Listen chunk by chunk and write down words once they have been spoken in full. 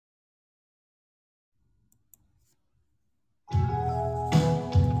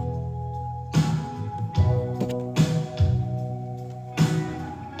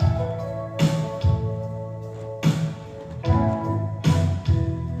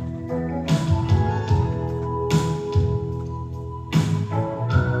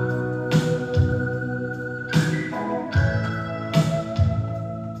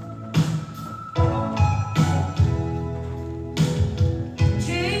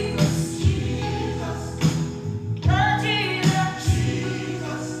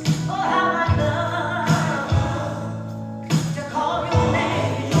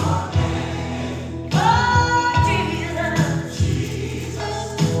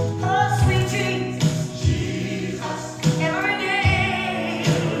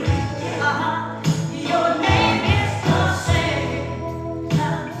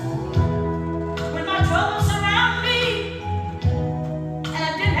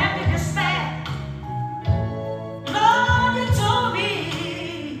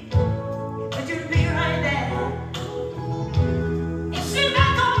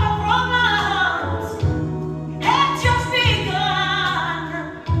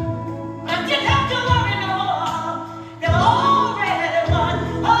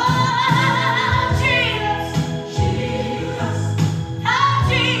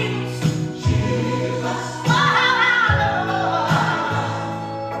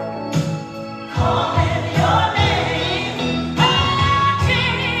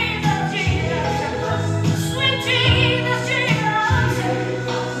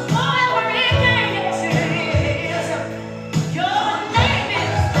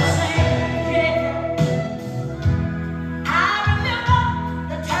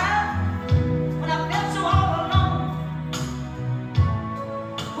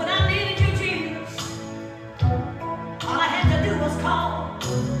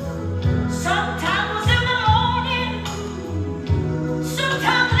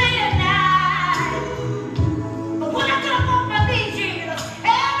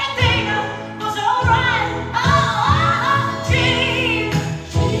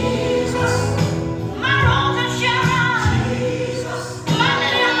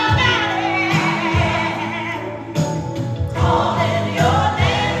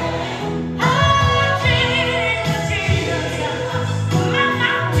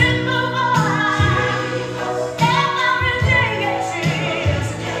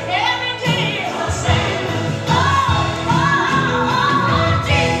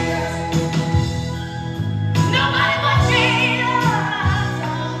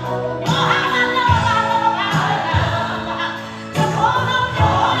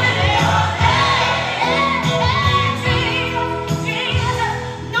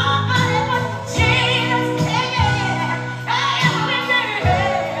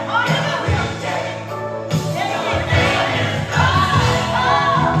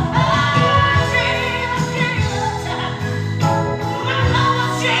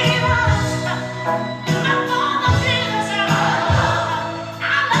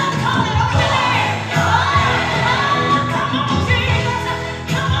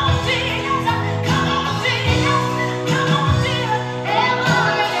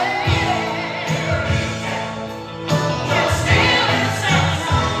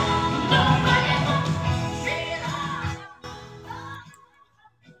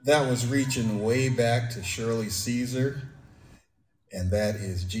That was reaching way back to Shirley Caesar, and that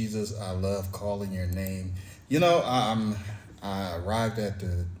is Jesus. I love calling your name. I arrived at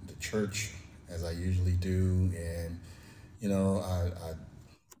the church as I usually do, and I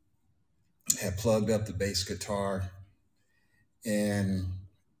had plugged up the bass guitar and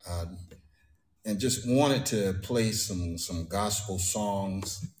uh, and just wanted to play some gospel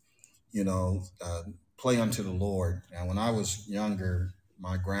songs. You know, play unto the Lord. And when I was younger,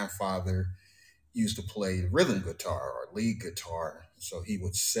 my grandfather used to play rhythm guitar or lead guitar. So he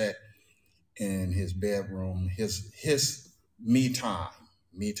would sit in his bedroom, his me time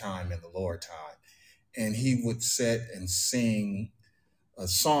in the Lord time, and he would sit and sing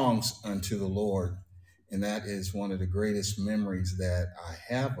songs unto the Lord. And that is one of the greatest memories that I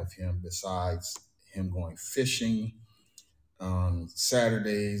have of him, besides him going fishing on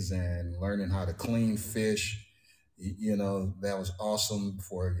Saturdays and learning how to clean fish. That was awesome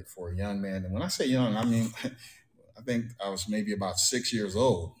for a young man. And when I say young, I mean I think I was maybe about 6 years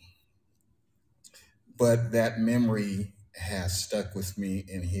old, but that memory has stuck with me.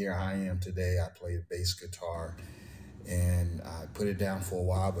 And here I am today. I play the bass guitar, and I put it down for a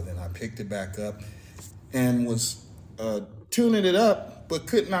while, but then I picked it back up and was tuning it up, but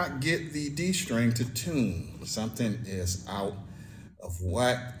could not get the D string to tune. Something is out of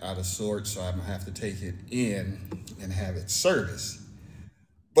whack, out of sorts, so I'm gonna have to take it in and have it serviced.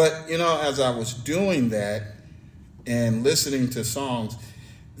 But as I was doing that and listening to songs,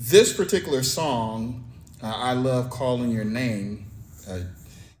 this particular song, "I Love Calling Your Name," uh,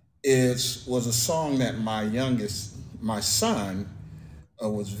 is was a song that my son,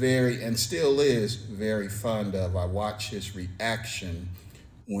 was very and still is very fond of. I watch his reaction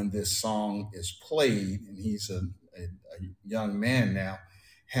when this song is played, and he's a young man now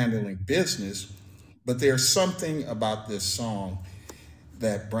handling business. But there's something about this song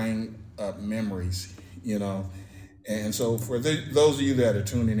that bring up memories, you know. And so for those of you that are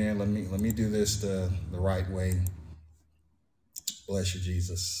tuning in, let me do this the right way. Bless you,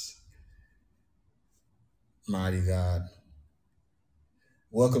 Jesus, mighty God.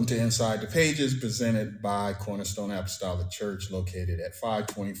 Welcome to Inside the Pages, presented by Cornerstone Apostolic Church, located at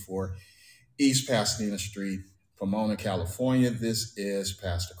 524 East Pasadena Street, Pomona, California. This is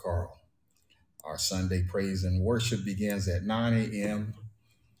Pastor Carl. Our Sunday praise and worship begins at 9 a.m.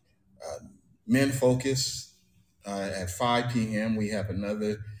 Men Focus at 5 p.m. We have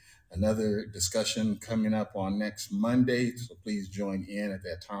another discussion coming up on next Monday, so please join in at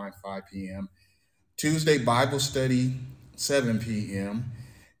that time, 5 p.m. Tuesday, Bible study, 7 p.m.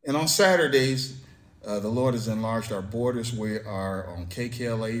 And on Saturdays, the Lord has enlarged our borders. We are on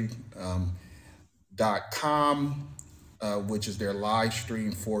KKLA.com, which is their live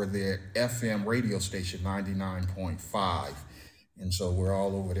stream for their FM radio station, 99.5. And so we're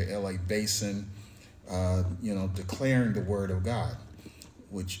all over the LA basin, declaring the word of God,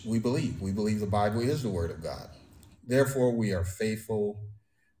 which we believe. We believe the Bible is the word of God. Therefore, we are faithful,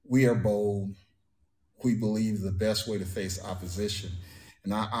 we are bold, we believe the best way to face opposition.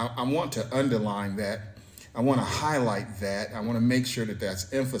 And I want to underline that. I want to highlight that. I want to make sure that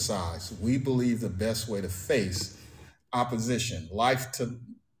that's emphasized. We believe the best way to face opposition, to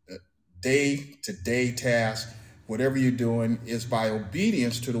day task, whatever you're doing, is by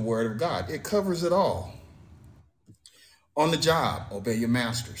obedience to the word of God. It covers it all. On the job, obey your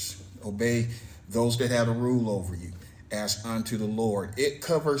masters, obey those that have a rule over you, as unto the Lord. It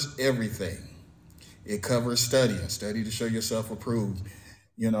covers everything. It covers study to show yourself approved,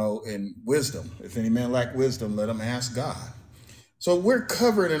 and wisdom. If any man lack wisdom, let him ask God. So we're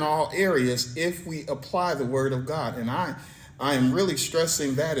covered in all areas if we apply the word of God. And I am really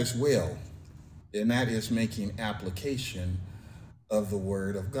stressing that as well. And that is making application of the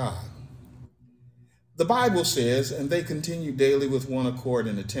word of God. The Bible says, and they continued daily with one accord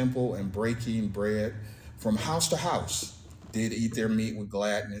in the temple and breaking bread from house to house, did eat their meat with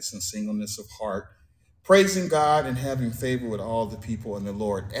gladness and singleness of heart, praising God and having favor with all the people. And the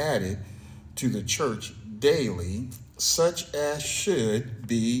Lord added to the church daily such as should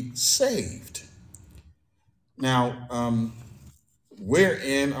be saved. Now, we're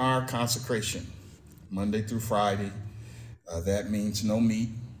in our consecration, Monday through Friday. That means no meat,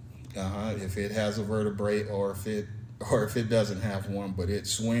 if it has a vertebrae, or if it doesn't have one, but it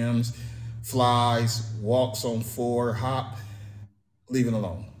swims, flies, walks on four, hop, leave it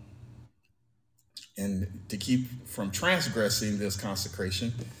alone. And to keep from transgressing this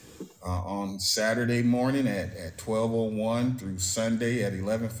consecration, on Saturday morning at 12:01 through Sunday at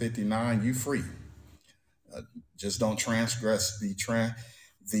 11:59, you free. Just don't transgress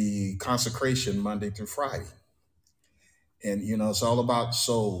the consecration Monday through Friday. And it's all about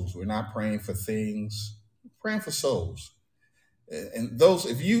souls. We're not praying for things, we're praying for souls. And those,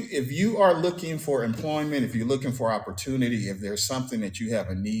 if you are looking for employment, if you're looking for opportunity, if there's something that you have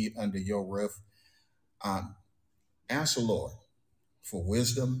a need under your roof, um, ask the Lord for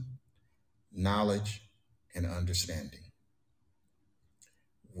wisdom, knowledge, and understanding.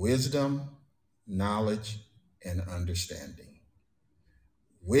 Wisdom, knowledge, and understanding.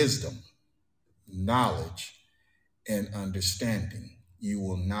 Wisdom, knowledge, and understanding. You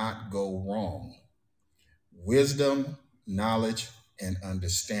will not go wrong. Wisdom, knowledge, and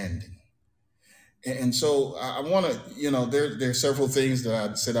understanding. And so I want to, there are several things that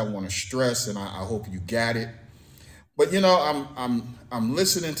I said I want to stress, and I hope you got it. But I'm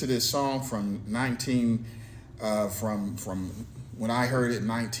listening to this song from 19 from when I heard it in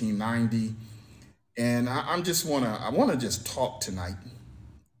 1990, and I want to just talk tonight.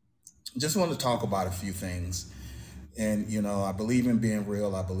 Just want to talk about a few things. And I believe in being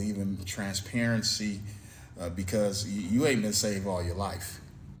real. I believe in transparency, because you ain't been saved all your life.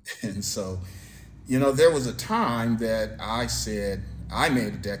 And so there was a time that I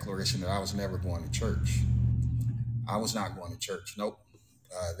made a declaration that I was never going to church. I was not going to church. Nope.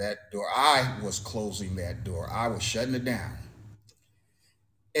 That door, I was closing that door. I was shutting it down.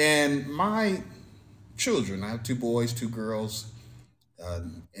 And my children, I have two boys, two girls,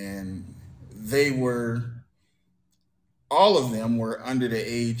 and they were, all of them were under the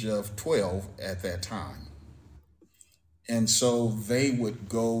age of 12 at that time. And so they would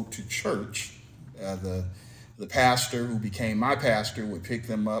go to church. The pastor who became my pastor would pick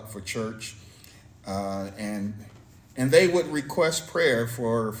them up for church, and they would request prayer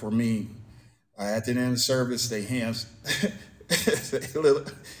for me. At the end of the service, their hands, they little,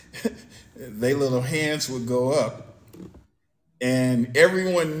 they little hands would go up, and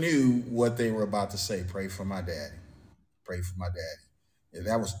everyone knew what they were about to say. Pray for my daddy. Pray for my daddy. And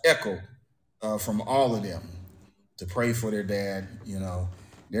that was echoed from all of them to pray for their dad.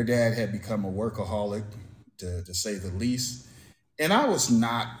 Their dad had become a workaholic, to say the least. And I was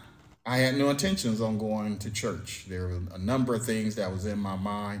not, I had no intentions on going to church. There were a number of things that was in my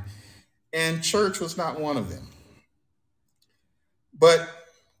mind, and church was not one of them. But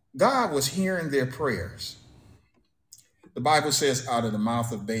God was hearing their prayers. The Bible says, out of the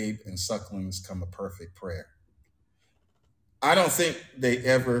mouth of babe and sucklings come a perfect prayer. I don't think they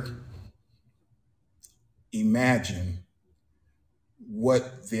ever imagined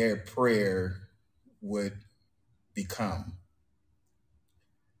what their prayer would become.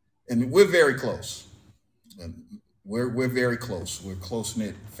 And we're very close. We're very close. We're close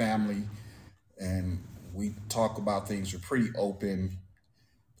knit family, and we talk about things. We're pretty open.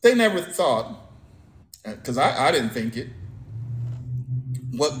 They never thought, because I didn't think it,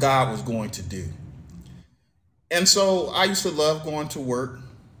 what God was going to do. And so I used to love going to work.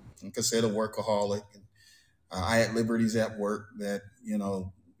 Like I said, a workaholic. I had liberties at work that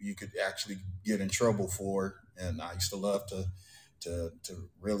you could actually get in trouble for, and I used to love to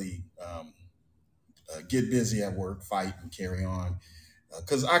really get busy at work, fight, and carry on,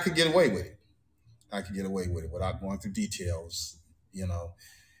 because I could get away with it. I could get away with it without going through details, you know.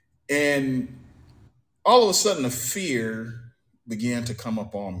 And all of a sudden, a fear began to come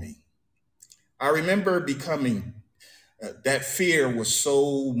up on me. I remember becoming that fear was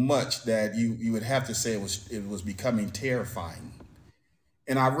so much that you would have to say it was becoming terrifying.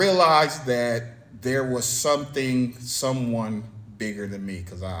 And I realized that there was someone bigger than me,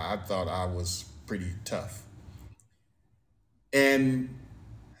 because I thought I was pretty tough. And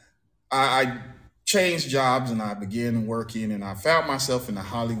I changed jobs and I began working, and I found myself in the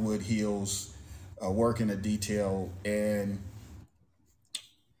Hollywood Hills, working a detail, and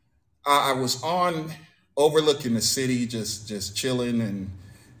I was on overlooking the city, just chilling, and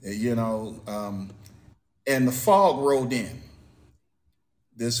you know, um, and the fog rolled in.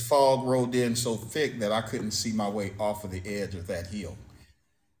 This fog rolled in so thick that I couldn't see my way off of the edge of that hill.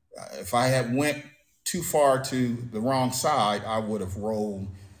 If I had went too far to the wrong side, I would have rolled.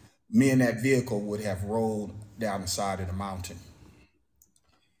 Me and that vehicle would have rolled down the side of the mountain.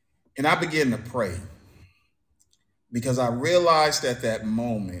 And I began to pray because I realized at that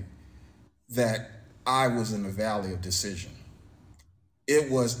moment that I was in the valley of decision. It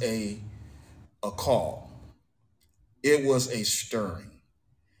was a call. It was a stirring.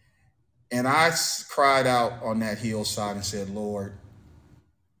 And cried out on that hillside and said, Lord,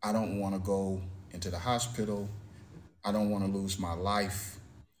 I don't want to go into the hospital. I don't want to lose my life.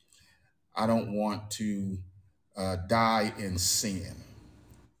 I don't want to die in sin.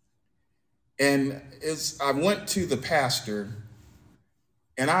 And I went to the pastor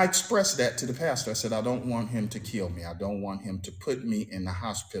And I expressed that to the pastor. I said, I don't want him to kill me. I don't want him to put me in the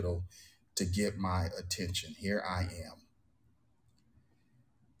hospital to get my attention. Here I am.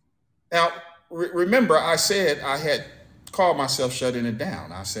 Now, remember, I said I had called myself shutting it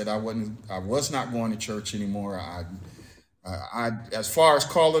down. I said I was not going to church anymore. As far as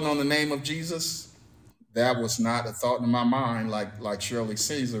calling on the name of Jesus, that was not a thought in my mind. Like Shirley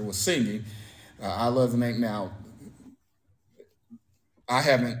Caesar was singing, I love the name. Now, I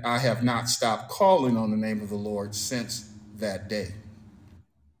have not stopped calling on the name of the Lord since that day.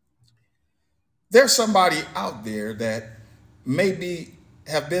 There's somebody out there that maybe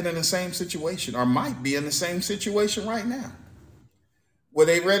have been in the same situation or might be in the same situation right now where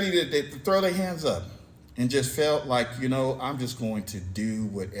they ready to throw their hands up and just felt like, I'm just going to do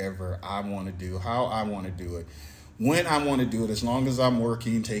whatever I want to do, how I want to do it, when I want to do it, as long as I'm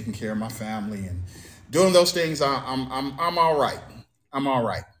working, taking care of my family and doing those things, I'm all right. I'm all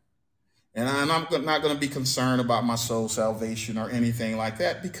right. And I'm not going to be concerned about my soul salvation or anything like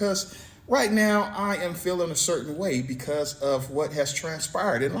that, because right now I am feeling a certain way because of what has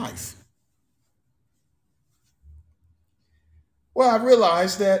transpired in life. Well, I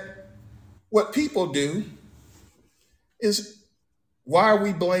realized that what people do is, why are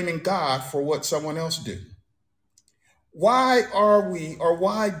we blaming God for what someone else do? Why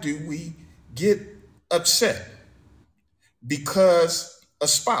do we get upset because a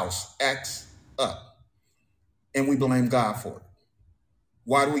spouse acts up and we blame God for it?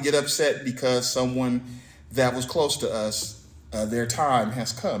 Why do we get upset because someone that was close to us, their time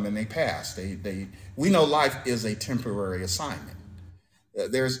has come and they passed? We know life is a temporary assignment.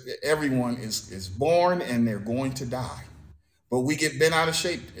 Everyone is born and they're going to die, but we get bent out of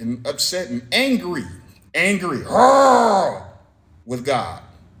shape and upset and angry with God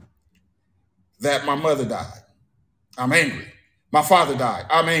that my mother died. I'm angry. My father died.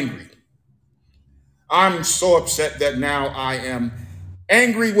 I'm angry. I'm so upset that now I am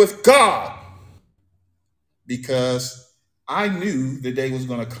angry with God because I knew the day was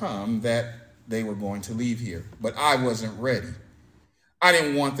going to come that they were going to leave here, but I wasn't ready. I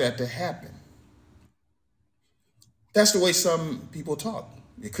didn't want that to happen. That's the way some people talk.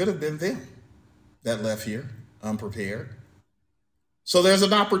 It could have been them that left here unprepared. So there's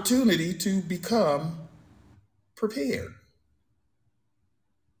an opportunity to become prepared.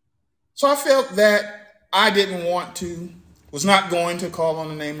 So I felt that I was not going to call on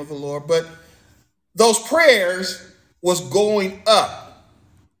the name of the Lord, but those prayers was going up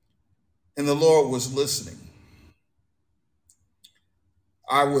and the Lord was listening.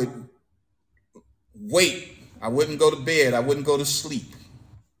 I would wait. I wouldn't go to bed. I wouldn't go to sleep.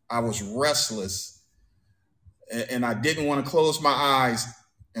 I was restless and I didn't want to close my eyes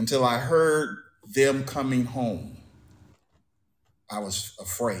until I heard them coming home. I was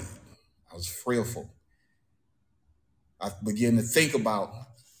afraid. I was fearful. I began to think about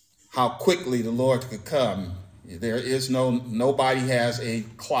how quickly the Lord could come. Nobody has a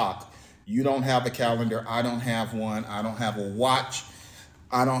clock. You don't have a calendar. I don't have one. I don't have a watch.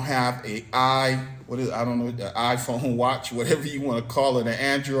 I don't have the iPhone watch, whatever you want to call it, an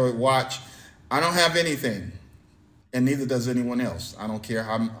Android watch. I don't have anything. And neither does anyone else. I don't care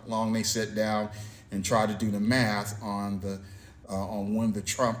how long they sit down and try to do the math on when the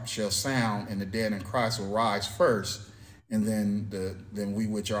trump shall sound and the dead in Christ will rise first, and then we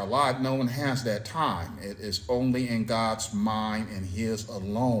which are alive. No one has that time. It is only in God's mind and His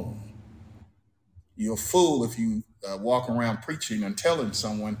alone. You're a fool if you walk around preaching and telling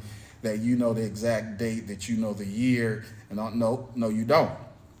someone that you know the exact date, that you know the year, and no, you don't.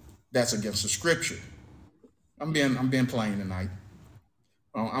 That's against the scripture. I'm being plain tonight.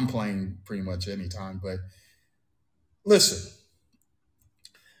 I'm playing pretty much any time, but listen.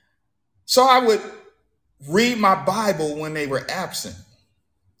 So I would read my Bible when they were absent.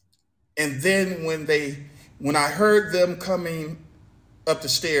 And then when I heard them coming up the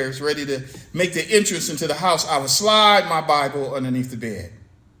stairs, ready to make the entrance into the house, I would slide my Bible underneath the bed,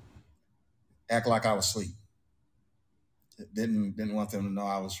 act like I was asleep. Didn't want them to know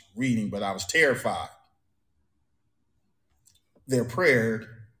I was reading, but I was terrified. Their prayer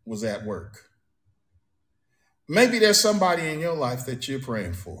was at work. Maybe there's somebody in your life that you're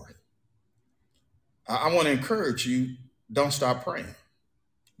praying for. I want to encourage you, don't stop praying.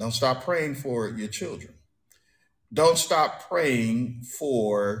 Don't stop praying for your children. Don't stop praying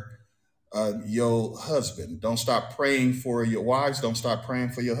for your husband. Don't stop praying for your wives. Don't stop praying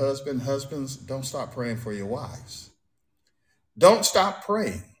for your husband. Husbands, don't stop praying for your wives. Don't stop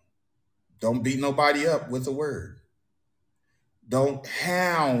praying. Don't beat nobody up with a word. Don't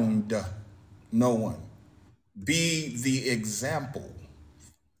hound no one. Be the example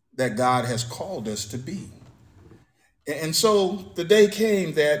that God has called us to be. And so the day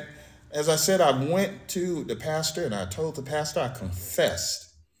came that, as I said, I went to the pastor and I told the pastor, I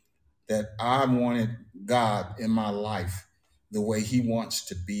confessed that I wanted God in my life the way he wants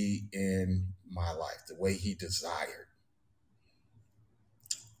to be in my life, the way he desired.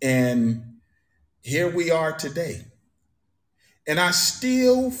 And here we are today. And I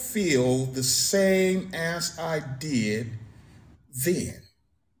still feel the same as I did then.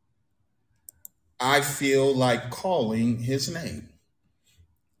 I feel like calling his name.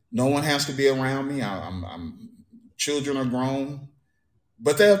 No one has to be around me. Children are grown,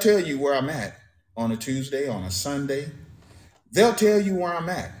 but they'll tell you where I'm at on a Tuesday, on a Sunday. They'll tell you where I'm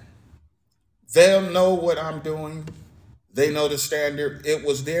at. They'll know what I'm doing. They know the standard. It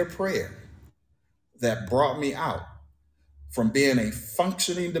was their prayer that brought me out from being a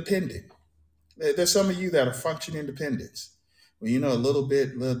functioning dependent. There's some of you that are functioning dependents. Well, you know, a little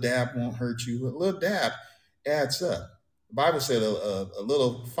dab won't hurt you. A little dab adds up. The Bible said a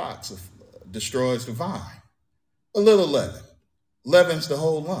little fox destroys the vine. A little leaven leavens the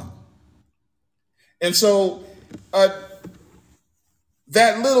whole lump. And so uh,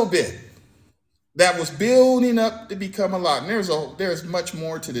 that little bit that was building up to become a lot. And there's much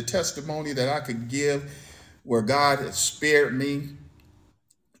more to the testimony that I could give where God has spared me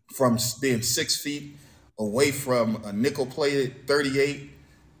from being 6 feet away from a nickel plated 38,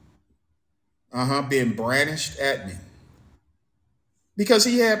 being brandished at me because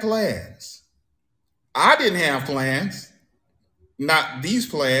he had plans. I didn't have plans, not these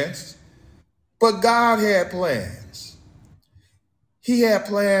plans, but God had plans. He had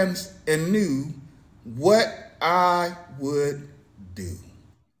plans and knew what I would do.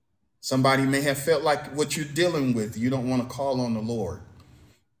 Somebody may have felt like what you're dealing with, you don't want to call on the Lord.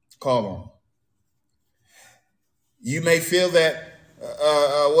 Call on him. You may feel that,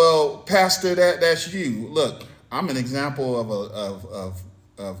 well, Pastor, that's you. Look, I'm an example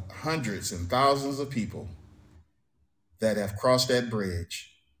of hundreds and thousands of people that have crossed that bridge.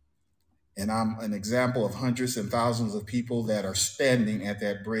 And I'm an example of hundreds and thousands of people that are standing at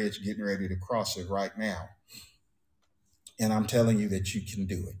that bridge getting ready to cross it right now. And I'm telling you that you can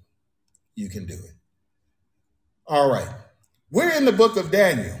do it. You can do it. All right. We're in the book of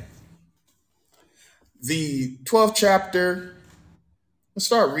Daniel, the 12th chapter. Let's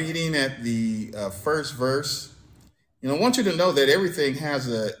start reading at the first verse. I want you to know that everything has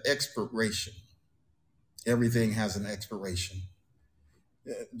an expiration. Everything has an expiration.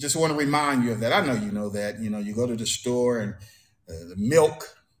 Just want to remind you of that. I know you know that. You go to the store and the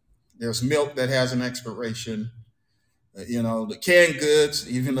milk, there's milk that has an expiration. The canned goods,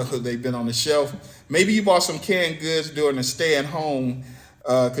 even though they've been on the shelf. Maybe you bought some canned goods during the stay at home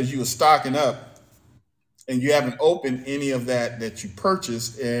because you were stocking up and you haven't opened any of that you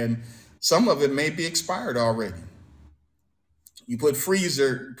purchased, and some of it may be expired already. You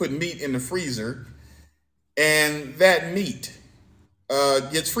put meat in the freezer, and that meat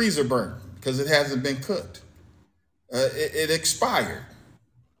gets freezer burned because it hasn't been cooked. It expired.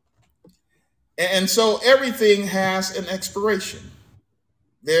 And so everything has an expiration.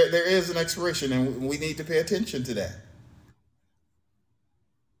 There is an expiration, and we need to pay attention to that.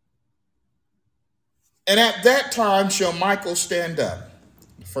 And at that time shall Michael stand up.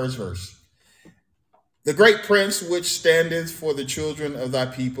 The first verse. The great prince which standeth for the children of thy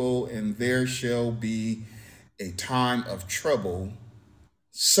people, and there shall be a time of trouble,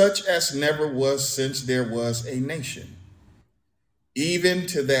 such as never was since there was a nation. Even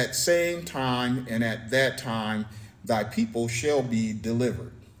to that same time, and at that time, thy people shall be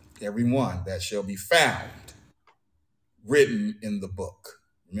delivered, every one that shall be found written in the book.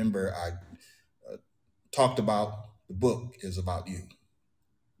 Remember, I talked about the book is about you.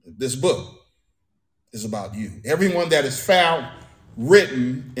 This book is about you. Everyone that is found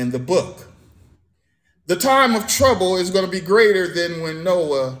written in the book. The time of trouble is going to be greater than when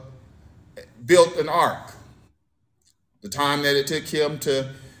Noah built an ark. The time that it took him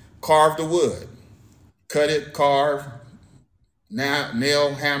to carve the wood, cut it, carve,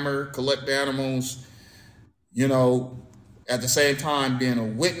 nail, hammer, collect animals, at the same time being a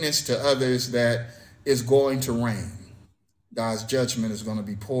witness to others that it's going to rain. God's judgment is going to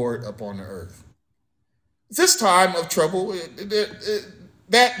be poured upon the earth. This time of trouble,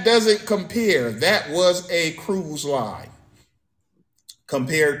 that doesn't compare. That was a cruise line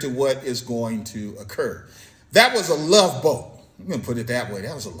compared to what is going to occur. That was a love boat. I'm going to put it that way.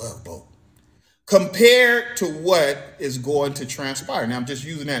 That was a love boat compared to what is going to transpire. Now, I'm just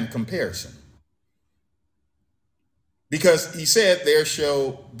using that in comparison. Because he said there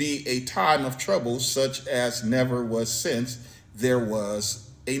shall be a time of trouble such as never was since there was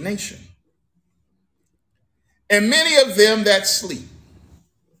a nation. And many of them that sleep,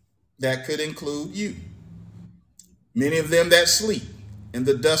 that could include you, many of them that sleep in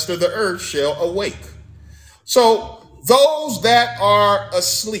the dust of the earth shall awake. So those that are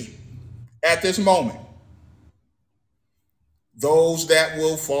asleep at this moment, those that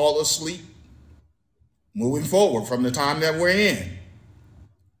will fall asleep moving forward from the time that we're in,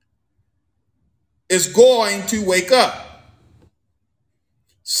 is going to wake up.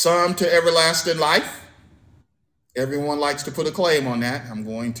 Some to everlasting life. Everyone likes to put a claim on that. I'm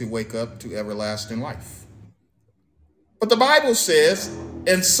going to wake up to everlasting life. But the Bible says,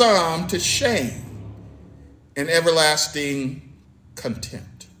 and some to shame and everlasting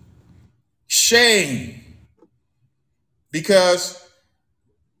contempt. Shame, because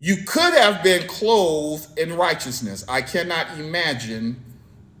you could have been clothed in righteousness. I cannot imagine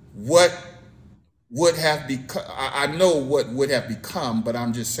what would have become. I know what would have become, but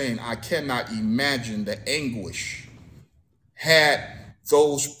I'm just saying I cannot imagine the anguish had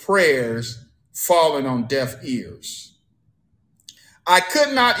those prayers fallen on deaf ears. I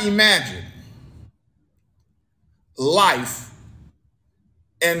could not imagine life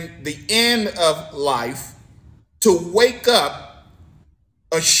and the end of life to wake up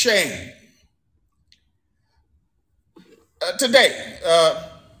ashamed. Today,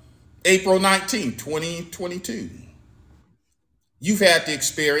 April 19, 2022. You've had the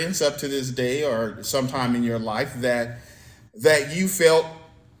experience up to this day or sometime in your life that you felt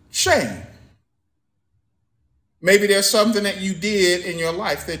shame. Maybe there's something that you did in your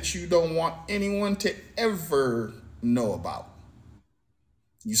life that you don't want anyone to ever know about.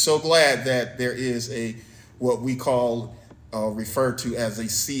 You're so glad that there is what we call, refer to as a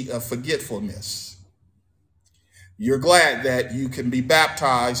sea of forgetfulness. You're glad that you can be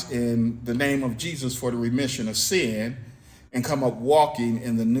baptized in the name of Jesus for the remission of sin and come up walking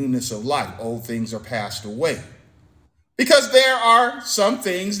in the newness of life. Old things are passed away. Because there are some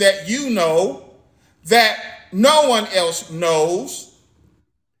things that you know that no one else knows,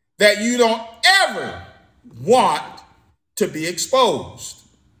 that you don't ever want to be exposed.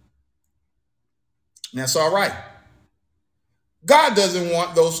 And that's all right. God doesn't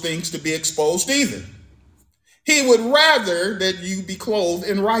want those things to be exposed either. He would rather that you be clothed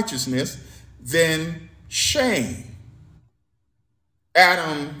in righteousness than shame.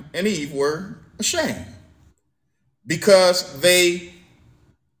 Adam and Eve were ashamed because they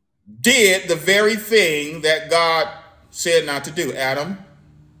did the very thing that God said not to do. Adam,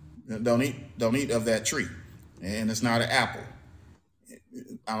 don't eat of that tree. And it's not an apple.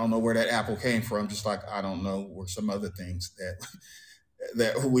 I don't know where that apple came from, just like I don't know where some other things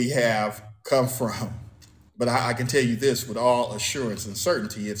that we have come from. But I can tell you this with all assurance and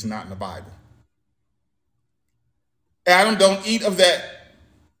certainty, it's not in the Bible. Adam, don't eat of that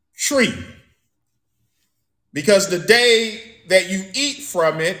tree, because the day that you eat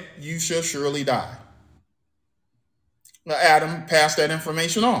from it, you shall surely die. Now, Adam passed that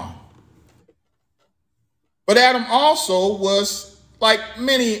information on. But Adam also was like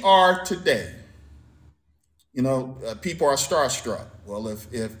many are today. You know, people are starstruck. Well, if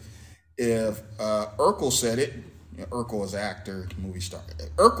Urkel said it, Urkel is an actor, movie star.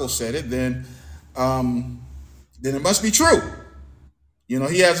 Urkel said it, then it must be true. You know,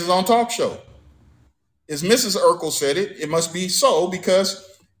 he has his own talk show. If Mrs. Urkel said it, it must be so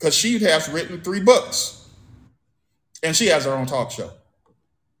because she has written 3 books and she has her own talk show.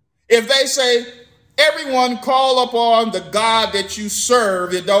 If they say, everyone call upon the God that you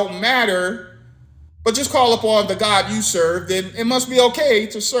serve, it don't matter, but just call upon the God you serve, then it must be okay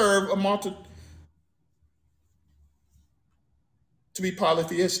to serve to be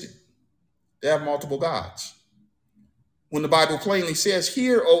polytheistic, to have multiple gods. When the Bible plainly says,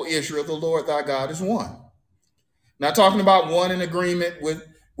 hear, O Israel, the Lord thy God is one. Not talking about one in agreement with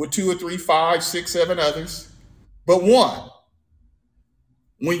 2 or 3, 5, 6, 7 others, but one.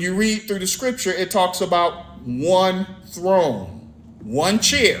 When you read through the scripture, it talks about one throne, one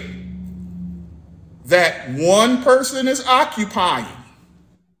chair that one person is occupying.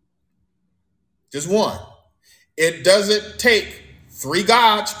 Just one. It doesn't take 3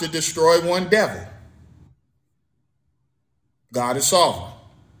 gods to destroy one devil. God is sovereign.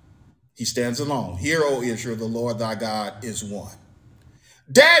 He stands alone. Hear, O Israel, the Lord thy God is one.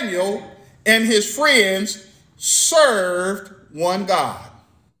 Daniel and his friends served one God.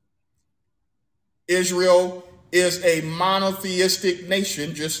 Israel is a monotheistic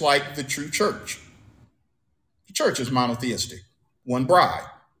nation, just like the true church. The church is monotheistic. One bride,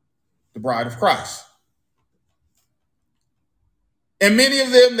 the bride of Christ. And many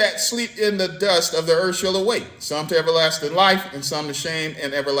of them that sleep in the dust of the earth shall awake, some to everlasting life, and some to shame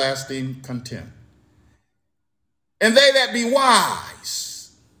and everlasting contempt. And they that be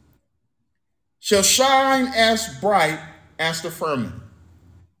wise shall shine as bright as the firmament,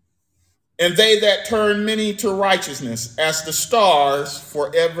 and they that turn many to righteousness as the stars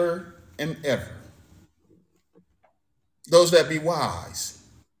forever and ever. Those that be wise,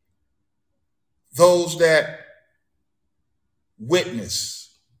 those that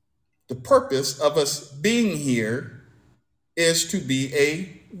witness. The purpose of us being here is to be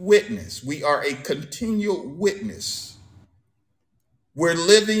a witness. We are a continual witness. We're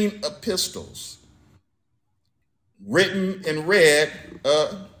living epistles written and read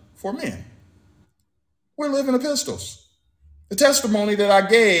for men. We're living epistles. The testimony that I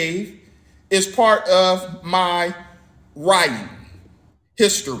gave is part of my writing,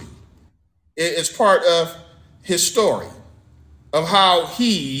 history. It's part of his story of how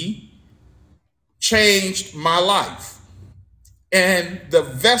he changed my life and the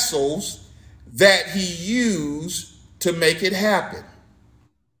vessels that he used to make it happen.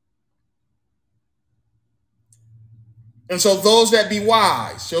 And so those that be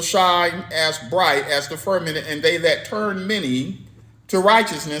wise shall shine as bright as the firmament, and they that turn many to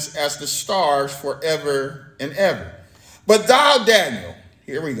righteousness as the stars forever and ever. But thou, Daniel,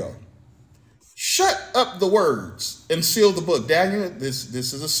 here we go. Shut up the words and seal the book. Daniel, this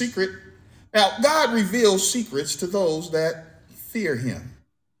is a secret. Now, God reveals secrets to those that fear him.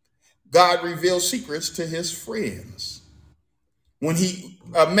 God reveals secrets to his friends. When he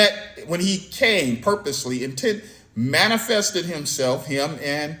came purposely, manifested himself, him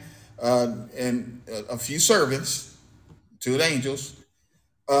and a few servants, 2 angels,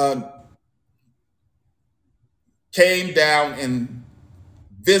 came down and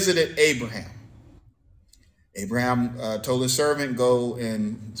visited Abraham. Abraham told his servant, go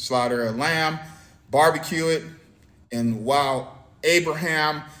and slaughter a lamb, barbecue it. And while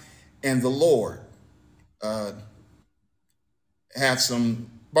Abraham and the Lord had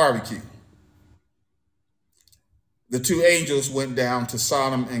some barbecue, the 2 angels went down to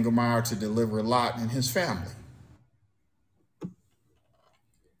Sodom and Gomorrah to deliver Lot and his family.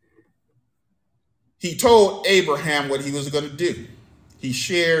 He told Abraham what he was going to do. He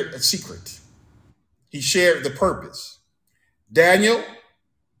shared a secret. He shared the purpose. Daniel,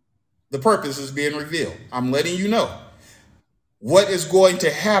 the purpose is being revealed. I'm letting you know what is going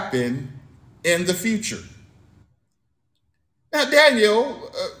to happen in the future. Now,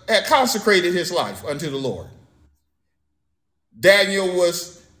 Daniel had consecrated his life unto the Lord. Daniel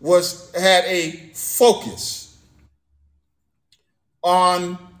had a focus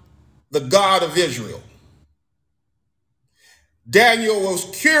on the God of Israel. Daniel was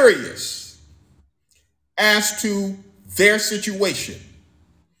curious as to their situation.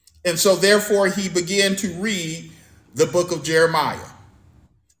 And so therefore he began to read the book of Jeremiah.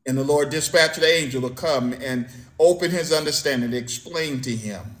 And the Lord dispatched the angel to come and open his understanding, to explain to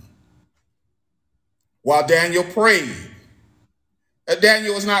him. While Daniel prayed,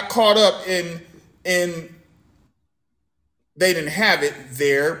 Daniel was not caught up in they didn't have it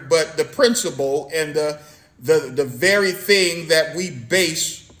there, but the principle and the very thing that we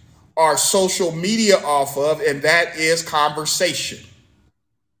base our social media off of, and that is conversation.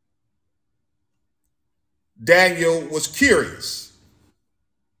 Daniel was curious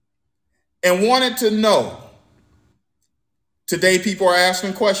and wanted to know. Today, people are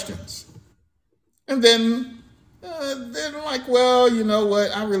asking questions. And then they're like, well, you know what?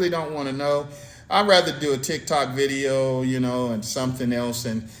 I really don't want to know. I'd rather do a TikTok video, and something else,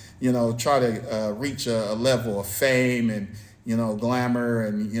 and, try to reach a level of fame and, glamour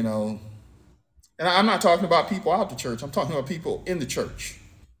and, and I'm not talking about people out the church. I'm talking about people in the church.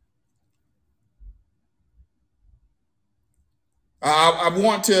 I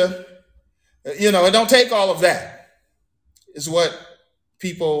want to, it don't take all of that, is what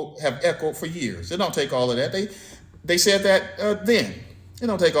people have echoed for years. It don't take all of that. They said that then. It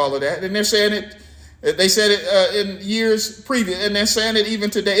don't take all of that. And they're saying it, they said it in years previous, and they're saying it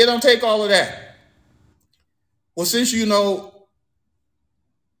even today. It don't take all of that. Well, since you know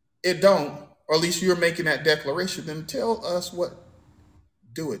it don't, or at least you're making that declaration, then tell us what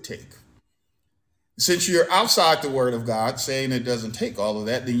do it take. Since you're outside the word of God saying it doesn't take all of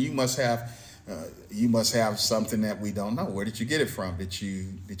that, then you must have something that we don't know. Where did you get it from? Did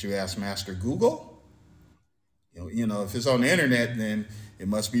you ask Master Google? If it's on the internet, then it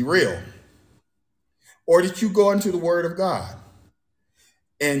must be real. Or did you go into the word of God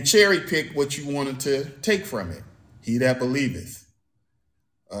and cherry pick what you wanted to take from it? He that believeth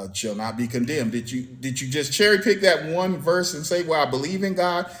shall not be condemned. Did you just cherry pick that one verse and say, well, I believe in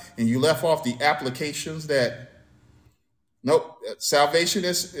God, and you left off the applications that, nope, salvation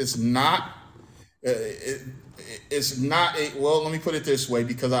is not, it's not well, let me put it this way,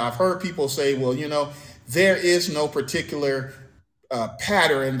 because I've heard people say, well, there is no particular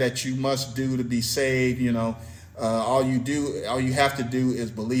pattern that you must do to be saved. All you have to do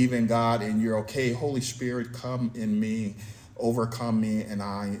is believe in God and you're okay. Holy Spirit, come in me, overcome me, and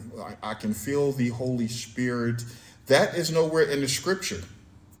I can feel the Holy Spirit. That is nowhere in the scripture.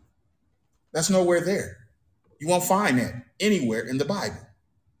 That's nowhere there. You won't find that anywhere in the Bible.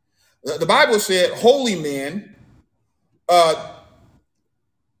 The Bible said holy men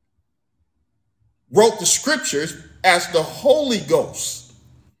wrote the scriptures as the Holy Ghost,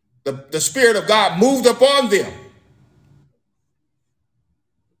 the Spirit of God moved upon them.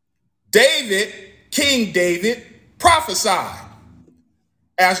 King David prophesied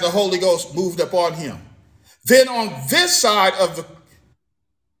as the Holy Ghost moved upon him. Then on this side of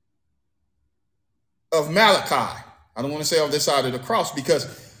Malachi, I don't want to say on this side of the cross,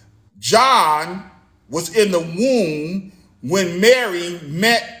 because John was in the womb when Mary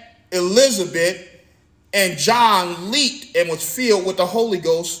met Elizabeth, and John leaped and was filled with the Holy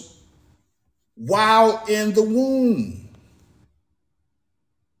Ghost while in the womb.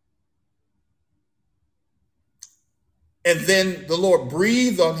 And then the Lord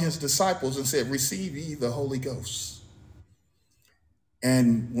breathed on his disciples and said, receive ye the Holy Ghost.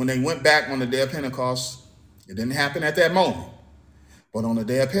 And when they went back on the day of Pentecost, it didn't happen at that moment, but on the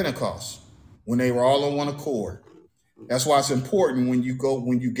day of Pentecost, when they were all on one accord. That's why it's important when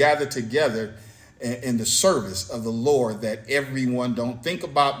you gather together in the service of the Lord, that everyone don't think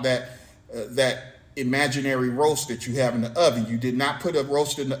about that imaginary roast that you have in the oven. You did not put a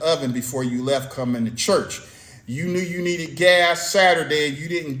roast in the oven before you left coming to church. You knew you needed gas Saturday and you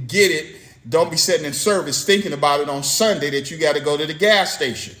didn't get it. Don't be sitting in service thinking about it on Sunday that you got to go to the gas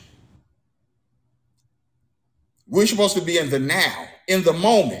station. We're supposed to be in the now, in the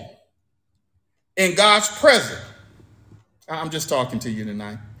moment, in God's presence. I'm just talking to you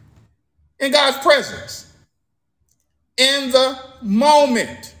tonight. In God's presence, in the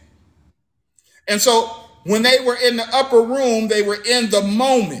moment. And so when they were in the upper room, they were in the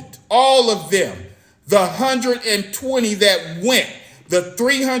moment, all of them. The 120 that went, the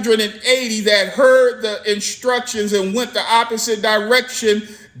 380 that heard the instructions and went the opposite direction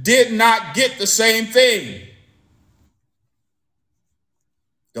did not get the same thing.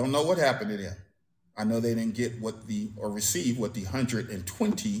 Don't know what happened to them. I know they didn't get receive what the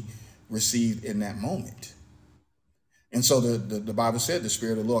 120 received in that moment. And so the Bible said the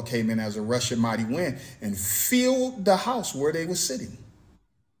Spirit of the Lord came in as a rushing mighty wind and filled the house where they were sitting.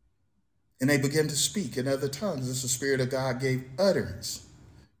 And they began to speak in other tongues as the Spirit of God gave utterance.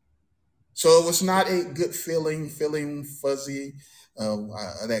 So it was not a good feeling fuzzy,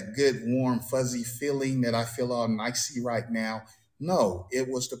 that good, warm, fuzzy feeling that I feel all nicey right now. No, it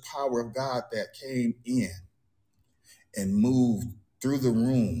was the power of God that came in and moved through the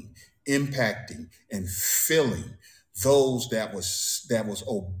room, impacting and filling those that was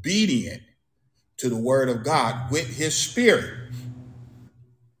obedient to the word of God with his Spirit.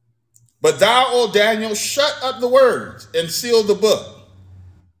 But thou, O Daniel, shut up the words and seal the book,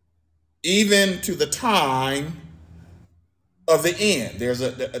 even to the time of the end. There's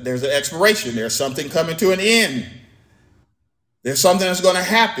an expiration. There's something coming to an end. There's something that's going to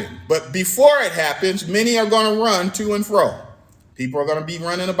happen. But before it happens, many are going to run to and fro. People are going to be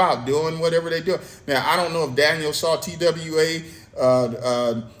running about doing whatever they do. Now, I don't know if Daniel saw TWA,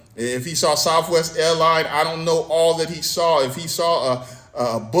 if he saw Southwest Airline. I don't know all that he saw. If he saw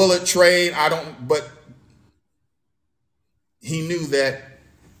a bullet train, but he knew that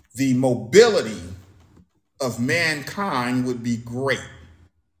the mobility of mankind would be great.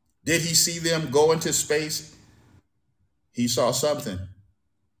 Did he see them go into space? He saw something.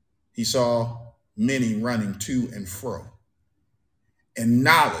 He saw many running to and fro. And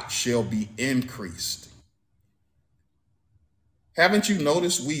knowledge shall be increased. Haven't you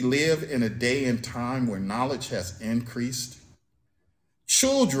noticed we live in a day and time where knowledge has increased?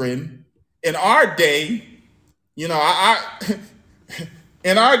 Children in our day, in our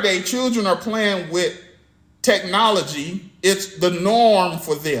day, children are playing with technology. It's the norm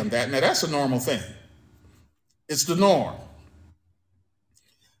for them. Now that's a normal thing. It's the norm.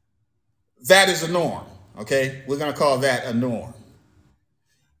 That is a norm, okay? We're going to call that a norm.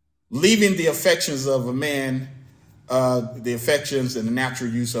 Leaving the affections of a man, the affections and the natural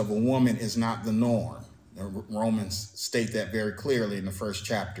use of a woman is not the norm. Romans state that very clearly in the first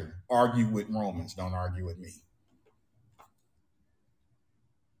chapter. Argue with Romans, don't argue with me.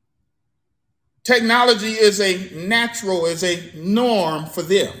 Technology is is a norm for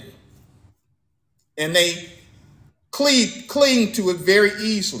them. And they cling to it very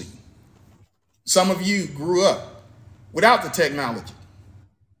easily. Some of you grew up without the technology.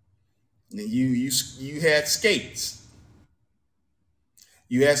 You had skates,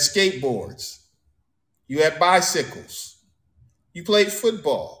 you had skateboards, you had bicycles, you played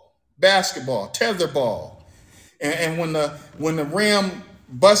football, basketball, tetherball, and when the rim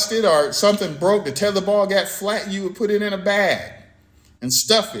busted or something broke, the tetherball got flat, you would put it in a bag and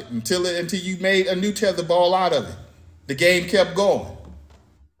stuff it until you made a new tetherball out of it. The game kept going.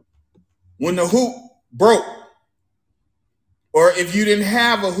 When the hoop broke, or if you didn't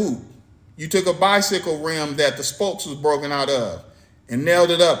have a hoop, you took a bicycle rim that the spokes was broken out of and nailed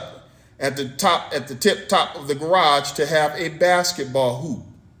it up at the tip top of the garage to have a basketball hoop.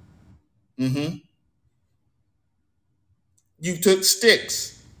 You took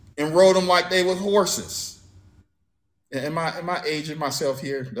sticks and rode them like they were horses. Am I aging myself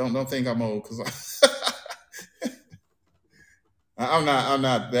here? Don't think I'm old because I'm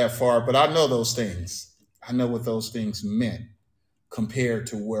not that far, but I know those things. I know what those things meant compared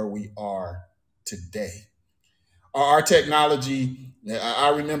to where we are today. Our technology, I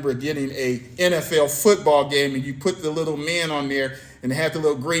remember getting a NFL football game and you put the little men on there and they had the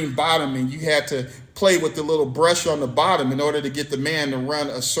little green bottom and you had to play with the little brush on the bottom in order to get the man to run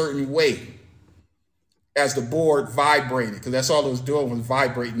a certain way as the board vibrated, because that's all it was doing, was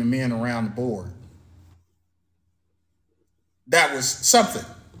vibrating the men around the board. That was something.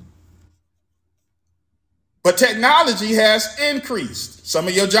 But technology has increased. Some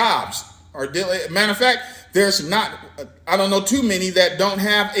of your jobs are matter of fact, there's not, I don't know too many that don't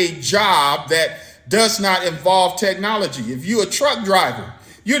have a job that does not involve technology. If you're a truck driver,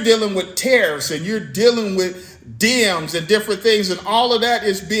 you're dealing with tariffs and you're dealing with DIMs and different things, and all of that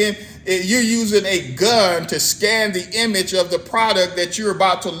is you're using a gun to scan the image of the product that you're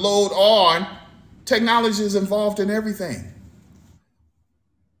about to load on. Technology is involved in everything.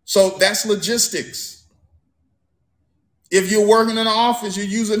 So that's logistics. If you're working in an office, you're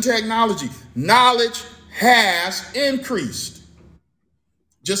using technology. Knowledge has increased,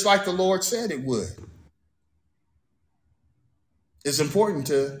 just like the Lord said it would. It's important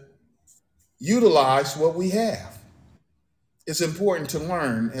to utilize what we have. It's important to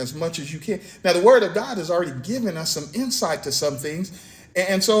learn as much as you can. Now, the Word of God has already given us some insight to some things.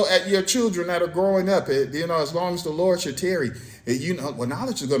 And so at your children that are growing up, as long as the Lord should tarry,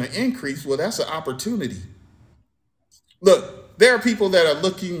 knowledge is going to increase. Well, that's an opportunity. Look, there are people that are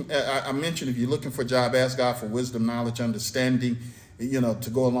looking, I mentioned, if you're looking for a job, ask God for wisdom, knowledge, understanding, to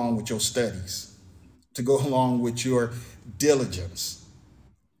go along with your studies, to go along with your diligence.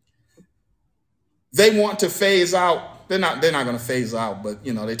 They want to phase out, they're not going to phase out, but,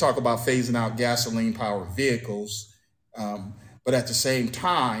 they talk about phasing out gasoline-powered vehicles. But at the same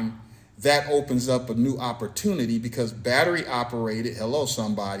time, that opens up a new opportunity because battery operated,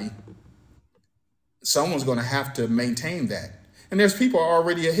 someone's going to have to maintain that. And there's people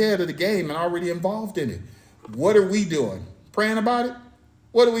already ahead of the game and already involved in it. What are we doing? Praying about it?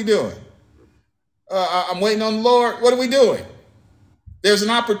 What are we doing? I'm waiting on the Lord. What are we doing? There's an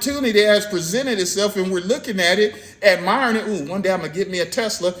opportunity that has presented itself and we're looking at it, admiring it. Ooh, one day I'm going to get me a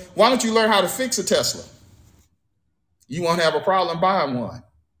Tesla. Why don't you learn how to fix a Tesla? You won't have a problem buying one.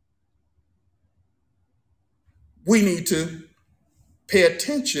 We need to pay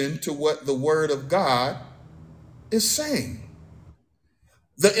attention to what the Word of God is saying.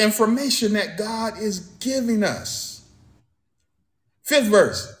 The information that God is giving us. 5th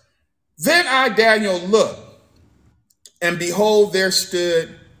verse. Then I, Daniel, looked, and behold, there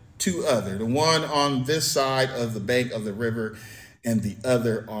stood two other, the one on this side of the bank of the river and the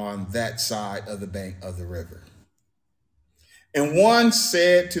other on that side of the bank of the river. And one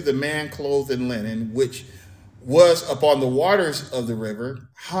said to the man clothed in linen, which was upon the waters of the river,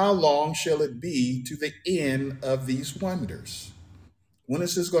 how long shall it be to the end of these wonders? When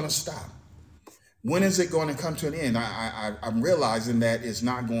is this going to stop? When is it going to come to an end? I'm realizing that it's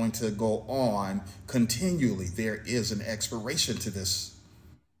not going to go on continually. There is an expiration to this.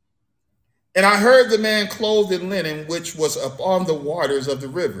 And I heard the man clothed in linen, which was upon the waters of the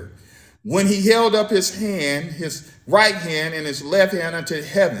river, when he held up his hand, his right hand and his left hand unto the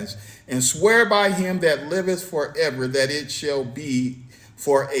heavens, and swear by him that liveth forever, that it shall be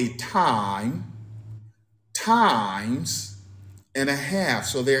for a times and a half.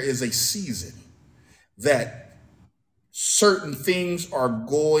 So there is a season that certain things are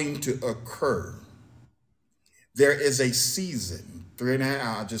going to occur. There is a season,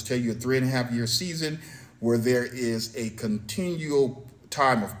 I'll just tell you, a 3.5 year season where there is a continual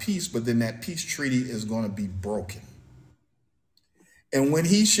time of peace, but then that peace treaty is going to be broken. And when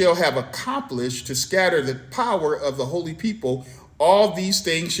he shall have accomplished to scatter the power of the holy people, all these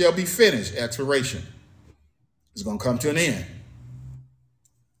things shall be finished. Expiration. It's going to come to an end.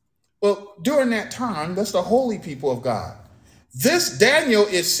 Well, during that time, that's the holy people of God. This Daniel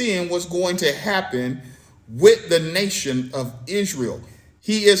is seeing what's going to happen with the nation of Israel.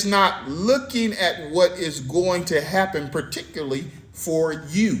 He is not looking at what is going to happen particularly for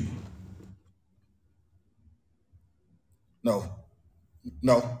you. No.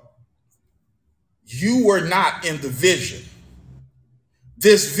 You were not in the vision.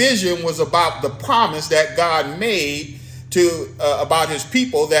 This vision was about the promise that God made to about his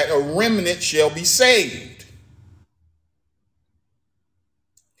people, that a remnant shall be saved.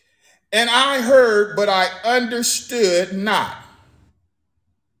 And I heard, but I understood not.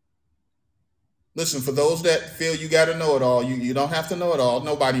 Listen, for those that feel you got to know it all, you don't have to know it all.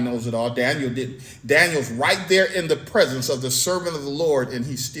 Nobody knows it all. Daniel didn't. Daniel's right there in the presence of the servant of the Lord, and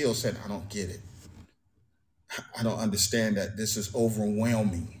he still said, I don't get it. I don't understand that. This is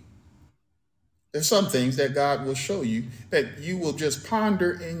overwhelming. There's some things that God will show you that you will just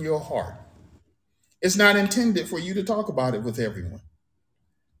ponder in your heart. It's not intended for you to talk about it with everyone,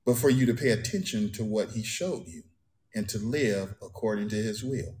 but for you to pay attention to what he showed you and to live according to his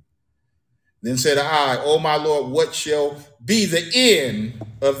will. Then said I, O my Lord, what shall be the end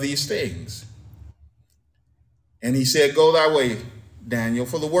of these things? And he said, go thy way, Daniel,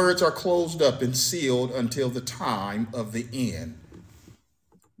 for the words are closed up and sealed until the time of the end.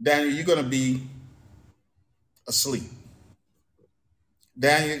 Daniel, you're going to be asleep.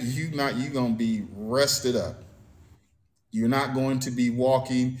 Daniel, you're going to be rested up. You're not going to be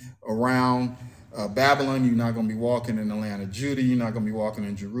walking around Babylon. You're not going to be walking in the land of Judah. You're not going to be walking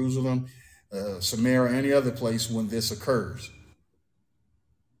in Jerusalem, Samaria, any other place when this occurs.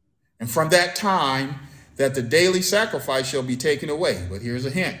 And from that time that the daily sacrifice shall be taken away. But here's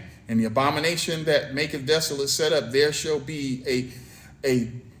a hint. And the abomination that maketh desolate set up, there shall be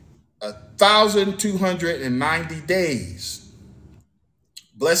a 1,290 days.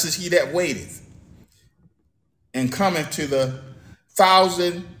 Blessed is he that waiteth, and cometh to the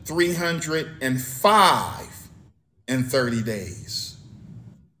 1,305 and 30 days.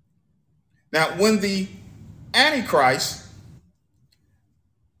 Now, when the Antichrist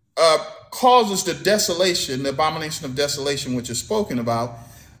causes the desolation, the abomination of desolation, which is spoken about,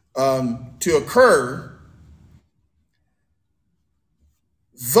 to occur,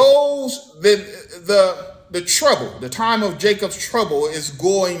 the trouble, the time of Jacob's trouble is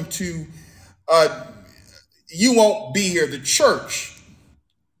going to, you won't be here. The church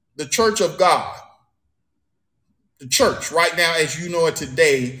of God, the church right now, as you know it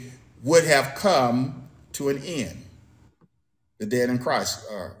today, would have come to an end. The dead in Christ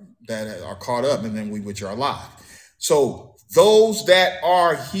that are caught up, and then we which are alive. So those that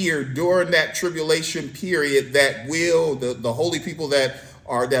are here during that tribulation period, that will, the holy people that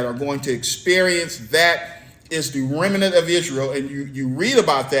are going to experience that, is the remnant of Israel. And you read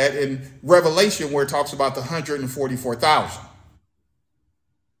about that in Revelation, where it talks about the 144,000.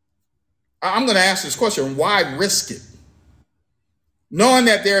 I'm going to ask this question: why risk it? Knowing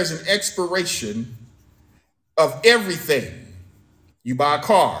that there is an expiration of everything. You buy a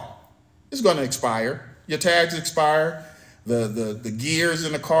car, it's going to expire. Your tags expire. The gears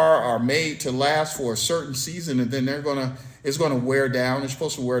in the car are made to last for a certain season, and then it's going to wear down. It's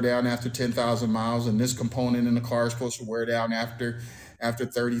supposed to wear down after 10,000 miles, and this component in the car is supposed to wear down after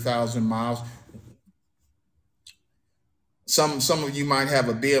 30,000 miles. Some of you might have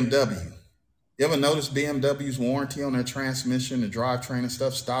a BMW. You ever notice BMW's warranty on their transmission and drivetrain and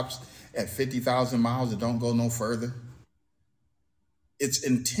stuff stops at 50,000 miles and don't go no further? It's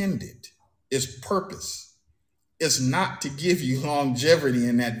intended. Its purpose is not to give you longevity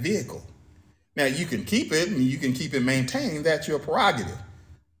in that vehicle. Now, you can keep it and you can keep it maintained. That's your prerogative.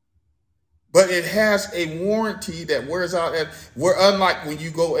 But it has a warranty that wears out. Where unlike when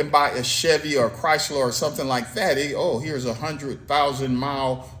you go and buy a Chevy or a Chrysler or something like that, here's 100,000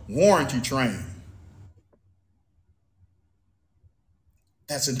 mile warranty train.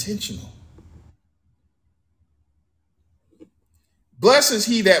 That's intentional. Blessed is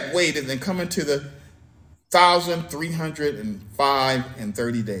he that waiteth and cometh to the 1,305 and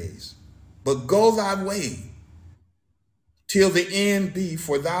 30 days. But go thy way till the end be,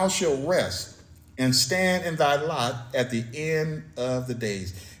 for thou shalt rest and stand in thy lot at the end of the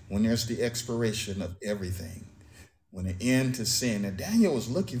days, when there's the expiration of everything, when an end to sin. And Daniel was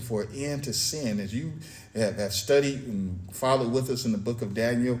looking for an end to sin. As you have studied and followed with us in the book of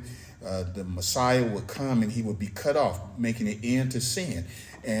Daniel, the Messiah would come and he would be cut off, making an end to sin.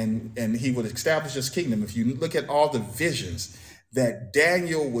 And he would establish his kingdom. If you look at all the visions that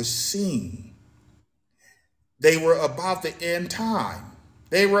Daniel was seeing, they were about the end time.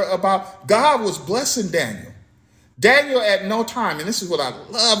 They were about, God was blessing Daniel. Daniel at no time, and this is what I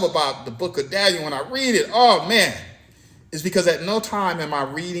love about the book of Daniel when I read it, oh man, is because at no time am I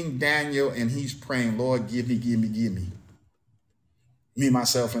reading Daniel and he's praying, Lord, give me, give me, give me. Me,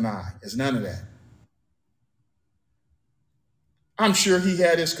 myself, and I. It's none of that. I'm sure he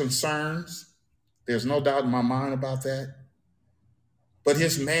had his concerns. There's no doubt in my mind about that. But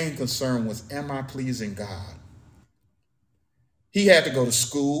his main concern was, am I pleasing God? He had to go to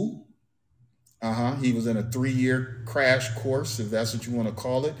school. He was in a 3-year crash course, if that's what you want to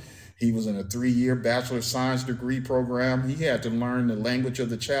call it. He was in a 3-year Bachelor of Science degree program. He had to learn the language of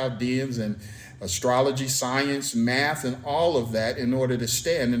the Chaldeans and astrology, science, math, and all of that in order to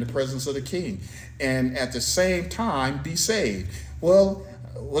stand in the presence of the king. And at the same time, be saved. Well,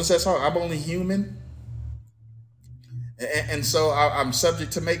 what's that song? I'm only human. And so I'm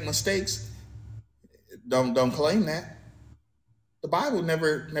subject to make mistakes. Don't claim that. The Bible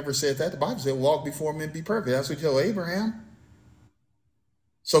never said that. The Bible said, walk before men, be perfect. That's what you told Abraham.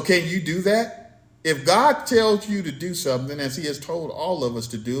 So can you do that? If God tells you to do something, as he has told all of us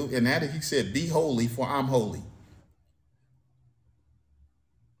to do, and that he said, be holy, for I'm holy.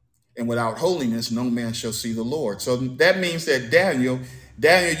 And without holiness, no man shall see the Lord. So that means that Daniel,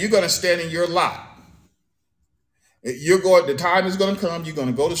 you're going to stand in your lot. The time is going to come, you're going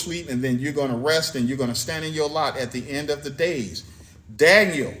to go to sleep, and then you're going to rest, and you're going to stand in your lot at the end of the days.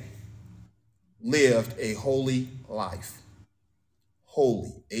 Daniel lived a holy life.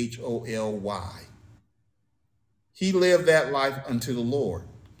 Holy, Holy. He lived that life unto the Lord.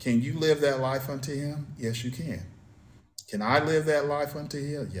 Can you live that life unto him? Yes, you can. Can I live that life unto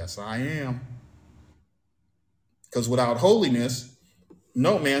him? Yes, I am. Because without holiness,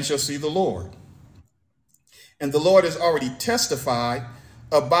 no man shall see the Lord. And the Lord has already testified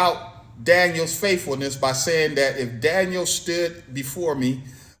about Daniel's faithfulness by saying that if Daniel stood before me,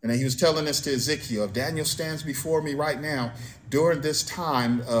 and he was telling this to Ezekiel, if Daniel stands before me right now during this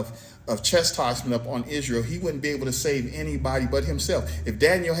time of chastisement upon Israel, he wouldn't be able to save anybody but himself. If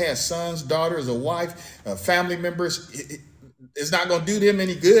Daniel has sons, daughters, a wife, family members, it's not going to do them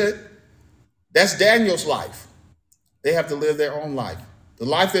any good. That's Daniel's life. They have to live their own life. The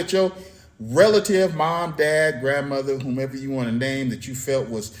life that your relative, mom, dad, grandmother, whomever you want to name, that you felt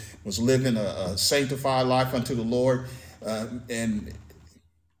was living a sanctified life unto the Lord, and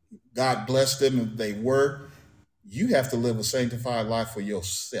God blessed them if they were, you have to live a sanctified life for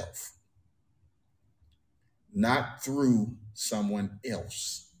yourself, not through someone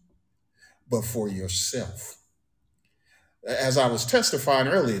else, but for yourself. As I was testifying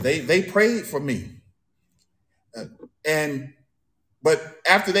earlier, they prayed for me. But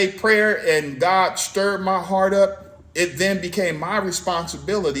after they prayed and God stirred my heart up, it then became my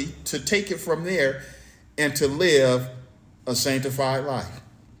responsibility to take it from there and to live a sanctified life.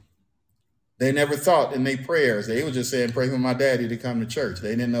 They never thought in their prayers. They were just saying, pray for my daddy to come to church.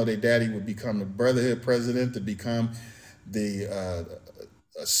 They didn't know their daddy would become the brotherhood president, to become the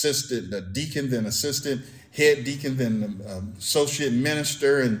assistant, the deacon, then assistant head deacon, then the associate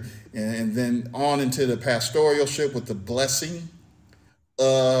minister, and then on into the pastoralship with the blessing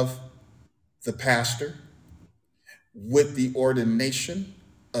of the pastor, with the ordination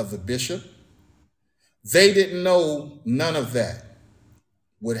of the bishop. They didn't know none of that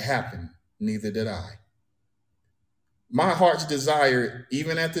would happen. Neither did I. My heart's desire,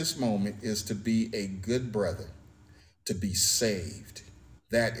 even at this moment, is to be a good brother, to be saved.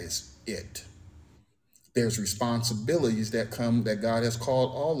 That is it. There's responsibilities that come that God has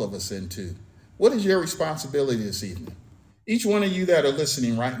called all of us into. What is your responsibility this evening? Each one of you that are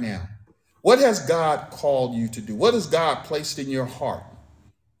listening right now, what has God called you to do? What has God placed in your heart?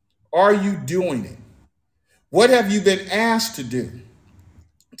 Are you doing it? What have you been asked to do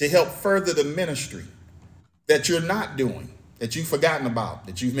to help further the ministry that you're not doing, that you've forgotten about,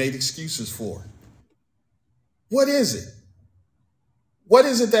 that you've made excuses for? What is it? What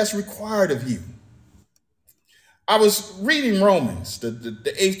is it that's required of you? I was reading Romans, the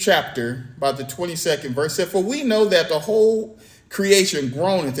 8th chapter, about the 22nd verse, said, for we know that the whole creation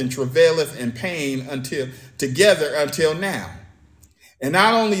groaneth and travaileth in pain together until now. And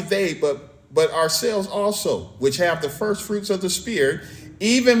not only they, but ourselves also, which have the first fruits of the Spirit,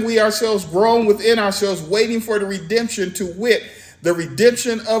 even we ourselves groan within ourselves, waiting for the redemption, to wit, the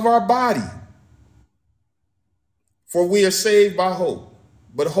redemption of our body. For we are saved by hope.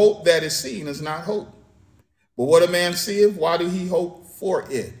 But hope that is seen is not hope. But what a man seeth, why do he hope for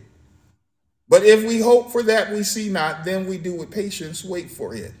it? But if we hope for that we see not, then we do with patience wait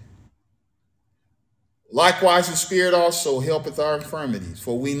for it. Likewise, the Spirit also helpeth our infirmities,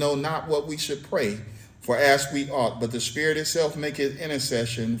 for we know not what we should pray for as we ought, but the Spirit itself maketh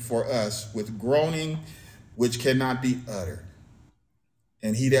intercession for us with groaning which cannot be uttered.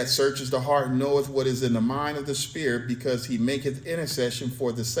 And he that searches the heart knoweth what is in the mind of the Spirit, because he maketh intercession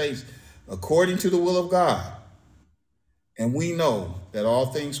for the saints according to the will of God. And we know that all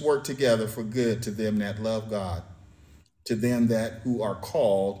things work together for good to them that love God, to them that who are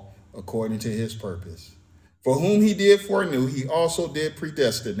called according to his purpose. For whom he did foreknew, he also did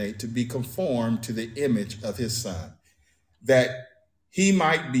predestinate to be conformed to the image of his Son, that he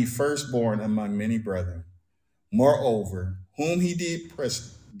might be firstborn among many brethren. Moreover, whom he did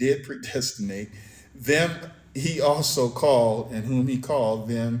predestinate, them he also called, and whom he called,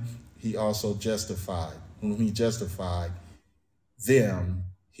 them he also justified. Whom he justified, them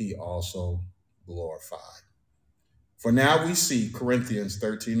he also glorified. For now we see, Corinthians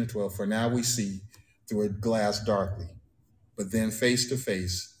 13 and 12, for now we see through a glass darkly, but then face to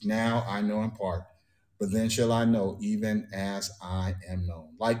face. Now I know in part, but then shall I know even as I am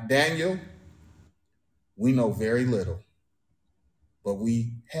known. Like Daniel, we know very little, but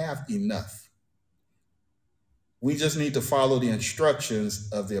we have enough. We just need to follow the instructions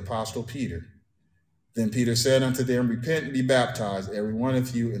of the Apostle Peter. Then Peter said unto them, repent and be baptized, every one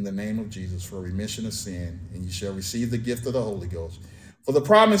of you, in the name of Jesus, for remission of sin, and you shall receive the gift of the Holy Ghost. For the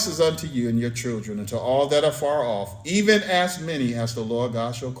promise is unto you and your children, and to all that are far off, even as many as the Lord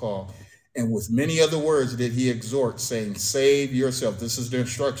God shall call. And with many other words did he exhort, saying, save yourself. This is the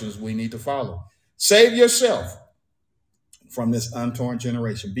instructions we need to follow. Save yourself from this untorn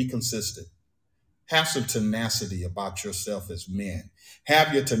generation. Be consistent. Have some tenacity about yourself as men. Have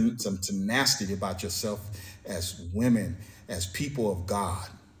some tenacity about yourself as women, as people of God.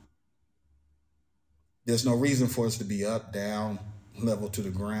 There's no reason for us to be up, down, level to the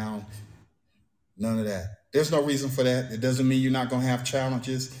ground. None of that. There's no reason for that. It doesn't mean you're not going to have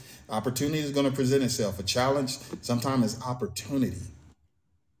challenges. Opportunity is going to present itself. A challenge sometimes is opportunity.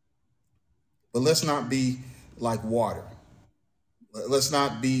 But let's not be like water. Let's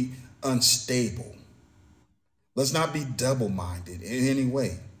not be unstable. Let's not be double-minded in any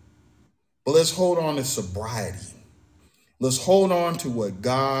way. But let's hold on to sobriety. Let's hold on to what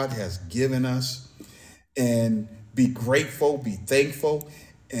God has given us and be grateful, be thankful.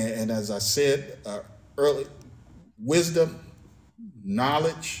 And as I said earlier, wisdom,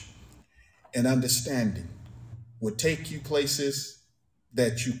 knowledge, and understanding will take you places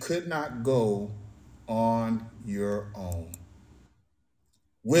that you could not go on your own.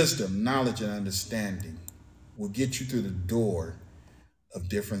 Wisdom, knowledge, and understanding will get you through the door of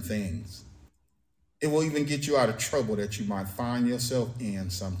different things. It will even get you out of trouble that you might find yourself in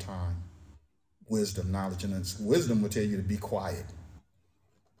sometime. Wisdom, knowledge, and wisdom will tell you to be quiet.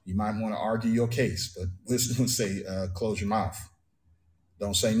 You might want to argue your case, but wisdom will say, close your mouth.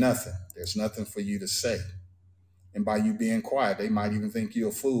 Don't say nothing. There's nothing for you to say. And by you being quiet, they might even think you're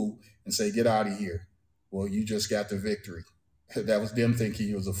a fool and say, get out of here. Well, you just got the victory. That was them thinking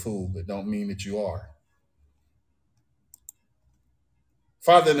you was a fool, but don't mean that you are.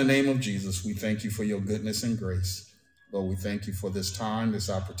 Father, in the name of Jesus, we thank you for your goodness and grace. Lord, we thank you for this time,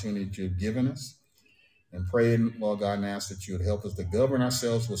 this opportunity that you've given us. And pray, Lord God, and ask that you would help us to govern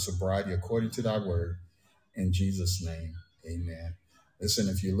ourselves with sobriety according to thy word. In Jesus' name, amen. Listen,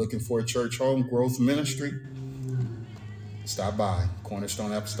 if you're looking for a church home growth ministry, stop by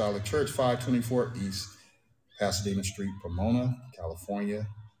Cornerstone Apostolic Church, 524 East Pasadena Street, Pomona, California.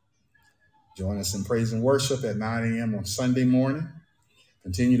 Join us in praise and worship at 9 a.m. on Sunday morning.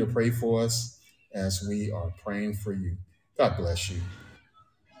 Continue to pray for us as we are praying for you. God bless you.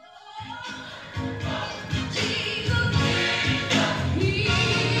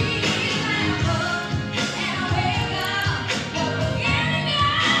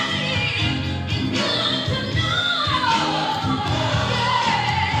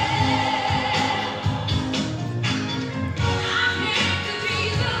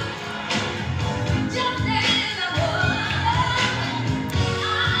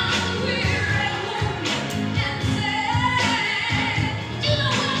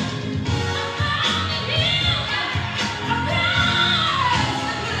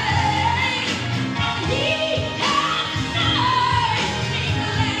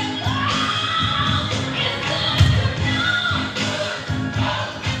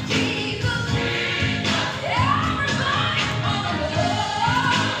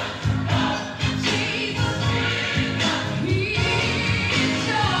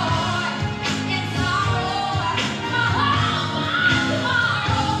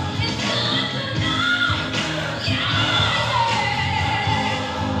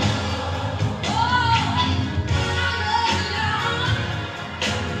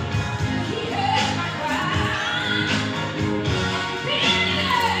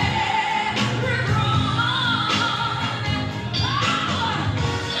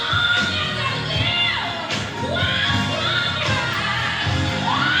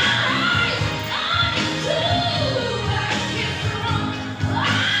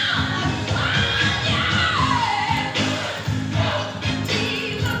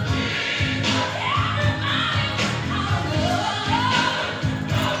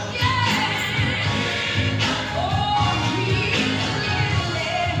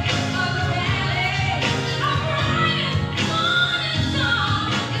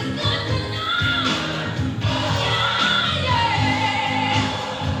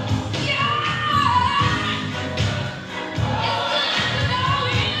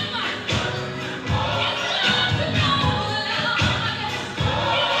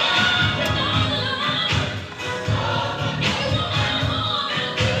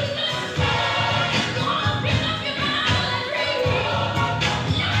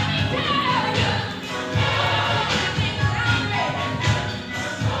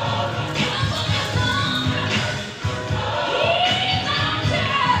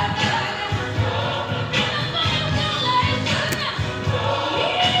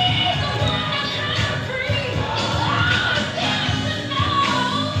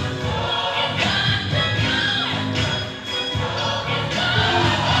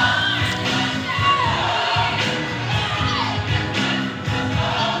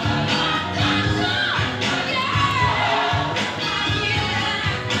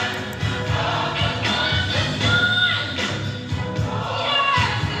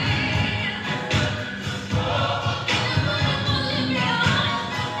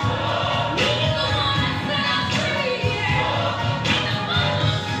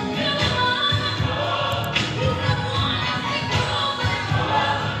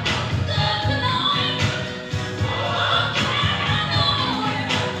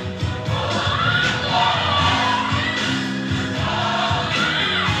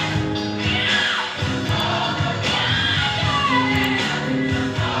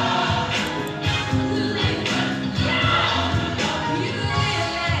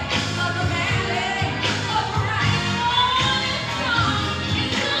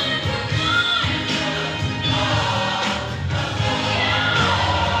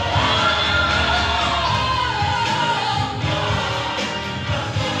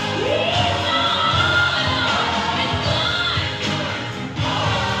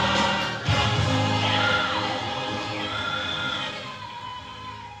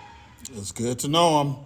 It's good to know him.